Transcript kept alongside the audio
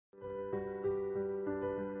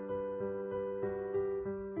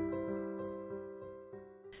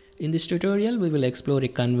In this tutorial, we will explore a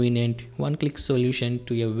convenient one-click solution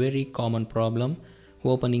to a very common problem,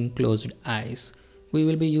 opening closed eyes. We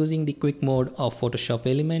will be using the quick mode of Photoshop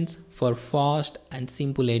Elements for fast and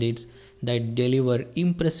simple edits that deliver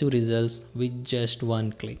impressive results with just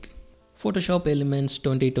one click. Photoshop Elements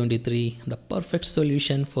 2023, the perfect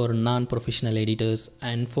solution for non-professional editors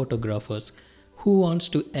and photographers who wants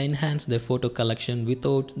to enhance their photo collection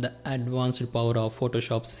without the advanced power of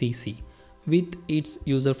Photoshop CC. With its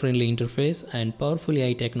user-friendly interface and powerful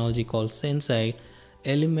AI technology called Sensei,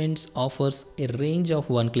 Elements offers a range of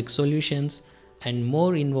one-click solutions and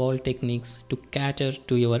more involved techniques to cater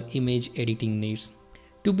to your image editing needs.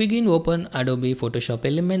 To begin, open Adobe Photoshop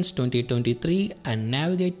Elements 2023 and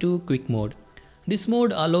navigate to Quick Mode. This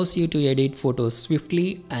mode allows you to edit photos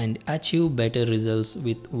swiftly and achieve better results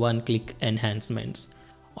with one-click enhancements.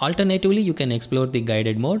 Alternatively, you can explore the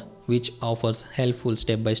guided mode, which offers helpful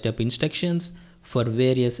step-by-step instructions for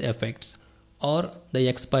various effects, or the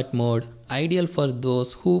expert mode, ideal for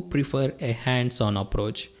those who prefer a hands-on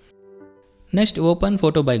approach. Next, open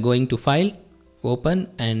Photo by going to File, Open,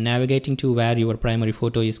 and navigating to where your primary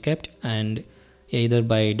photo is kept, and either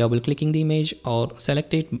by double-clicking the image or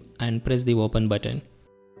select it and press the Open button.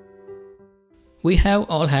 We have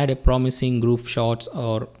all had a promising group shots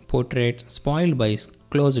or portrait spoiled by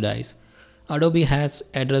closed eyes. Adobe has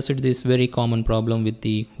addressed this very common problem with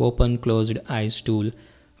the Open Closed Eyes tool,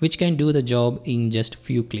 which can do the job in just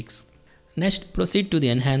few clicks. Next, proceed to the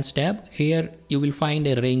Enhance tab. Here you will find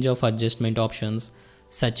a range of adjustment options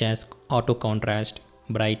such as auto contrast,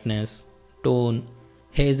 brightness, tone,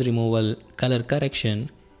 haze removal, color correction,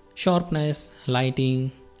 sharpness,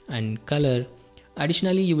 lighting, and color.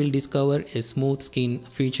 Additionally, you will discover a smooth skin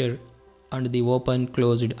feature under the Open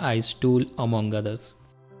Closed Eyes tool, among others.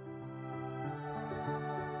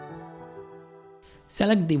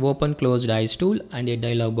 Select the Open Closed Eyes tool and a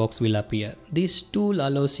dialog box will appear. This tool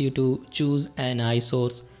allows you to choose an eye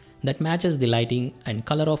source that matches the lighting and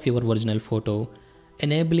color of your original photo,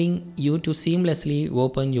 enabling you to seamlessly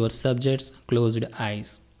open your subject's closed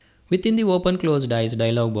eyes. Within the Open Closed Eyes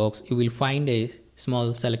dialog box, you will find a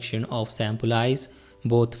small selection of sample eyes,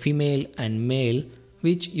 both female and male,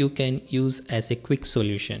 which you can use as a quick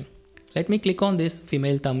solution. Let me click on this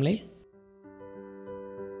female thumbnail.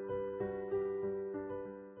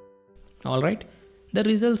 Alright, the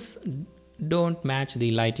results don't match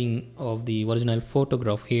the lighting of the original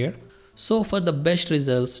photograph here. So for the best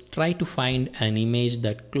results, try to find an image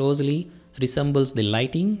that closely resembles the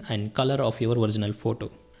lighting and color of your original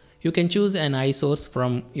photo. You can choose an eye source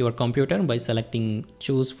from your computer by selecting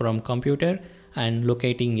Choose from Computer and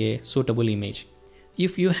locating a suitable image.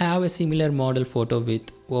 If you have a similar model photo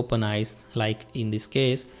with open eyes, like in this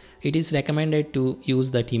case, it is recommended to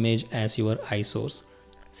use that image as your eye source.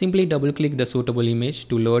 Simply double-click the suitable image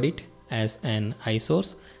to load it as an eye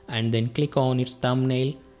source and then click on its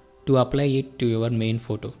thumbnail to apply it to your main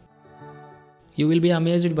photo. You will be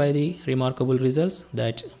amazed by the remarkable results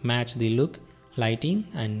that match the look, lighting,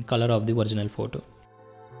 and color of the original photo.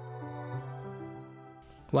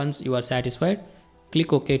 Once you are satisfied,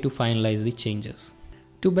 click OK to finalize the changes.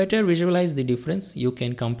 To better visualize the difference, you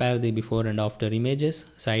can compare the before and after images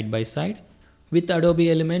side by side. With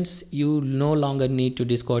Adobe Elements, you no longer need to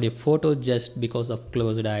discard a photo just because of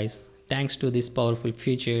closed eyes. Thanks to this powerful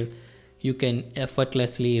feature, you can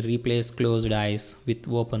effortlessly replace closed eyes with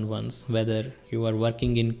open ones, whether you are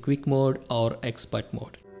working in quick mode or expert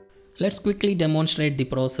mode. Let's quickly demonstrate the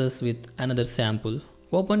process with another sample.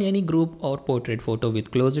 Open any group or portrait photo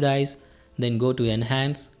with closed eyes, then go to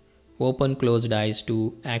Enhance, open Closed Eyes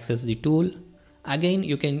to access the tool. Again,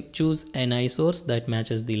 you can choose an eye source that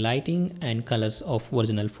matches the lighting and colors of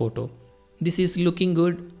original photo. This is looking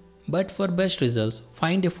good, but for best results,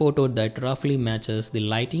 find a photo that roughly matches the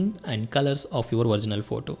lighting and colors of your original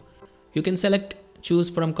photo. You can select Choose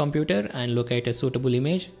from Computer and locate a suitable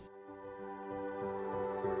image.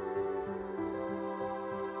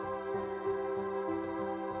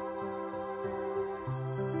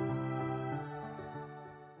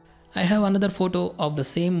 I have another photo of the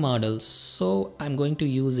same model, so I'm going to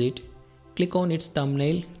use it. Click on its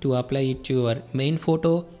thumbnail to apply it to your main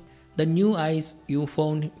photo. The new eyes you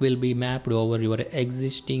found will be mapped over your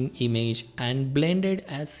existing image and blended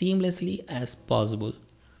as seamlessly as possible.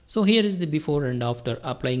 So here is the before and after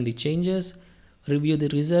applying the changes. Review the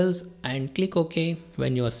results and click OK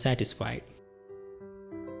when you are satisfied.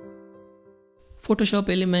 Photoshop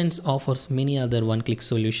Elements offers many other one-click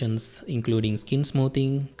solutions including skin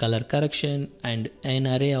smoothing, color correction, and an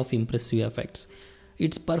array of impressive effects.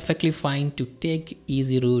 It's perfectly fine to take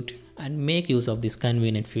easy route and make use of these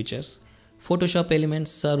convenient features. Photoshop Elements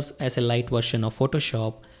serves as a light version of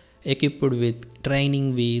Photoshop, equipped with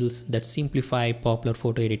training wheels that simplify popular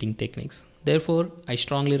photo editing techniques. Therefore, I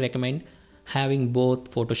strongly recommend having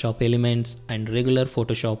both Photoshop Elements and regular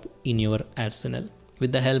Photoshop in your arsenal.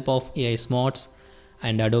 With the help of AI Smarts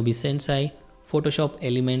and Adobe Sensei, Photoshop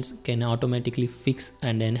Elements can automatically fix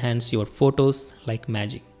and enhance your photos like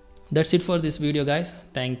magic. That's it for this video, guys.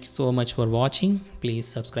 Thanks so much for watching. Please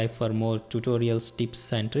subscribe for more tutorials,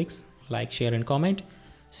 tips and tricks. Like, share and comment.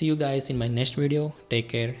 See you guys in my next video. Take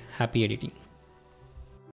care. Happy editing.